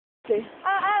Okay.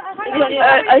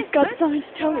 I've got something to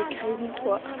tell you, Katie.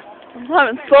 What? I'm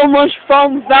having so much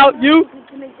fun without you.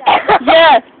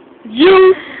 Yeah,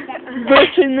 you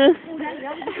bitching this.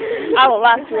 I won't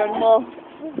last you anymore.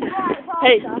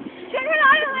 Hey,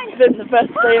 it's been the best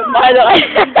day of my life.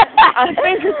 I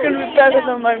think it's going to be better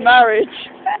than my marriage.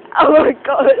 Oh my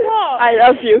God. I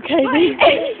love you, Katie.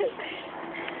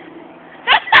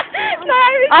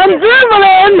 I'm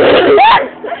dribbling!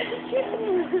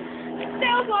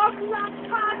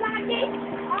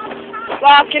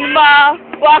 Walking the mile,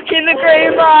 walking the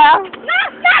green mile.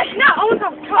 No,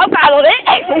 I battled it.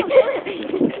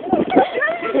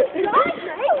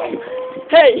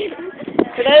 Hey,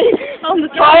 today on the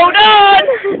top. Hold on!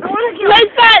 Who's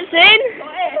dancing?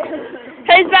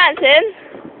 Who's dancing?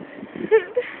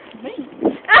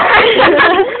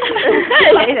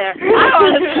 Hey there.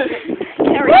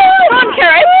 Kerry. Come on,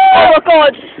 Kerry. Oh my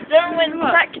God. Don't win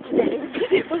back today.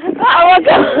 Oh my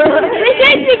God. They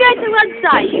said to go to one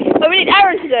side. Oh, we need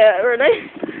Aaron to do it, really.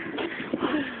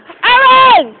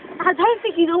 Aaron! I don't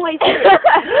think he's always here.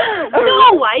 Not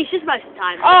always, just most of the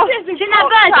time. Oh, shouldn't that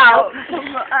bird out?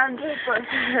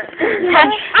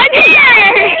 I did it!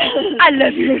 I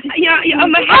love you. You're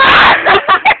on my head.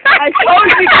 I told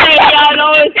you, Katie, I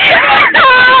know it's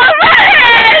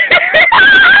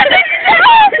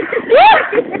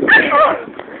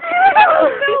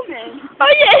Oh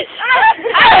yes!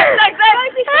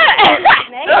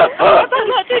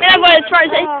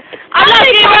 I love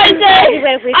you, Rosie!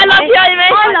 I love you, Amy!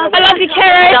 I love you,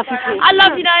 Kerry! I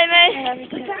love you, Amy!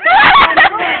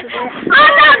 I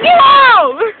love you all!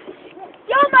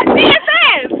 You're my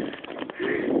BFF!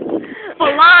 For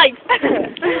life!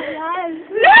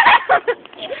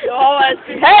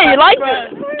 Hey, you like it?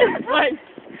 Wait.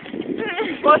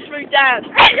 Watch me dance.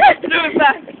 Do it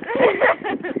back.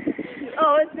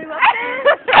 Oh, it's too much.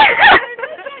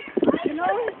 No,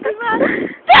 it's too much.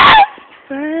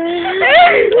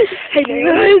 Hey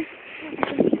guys.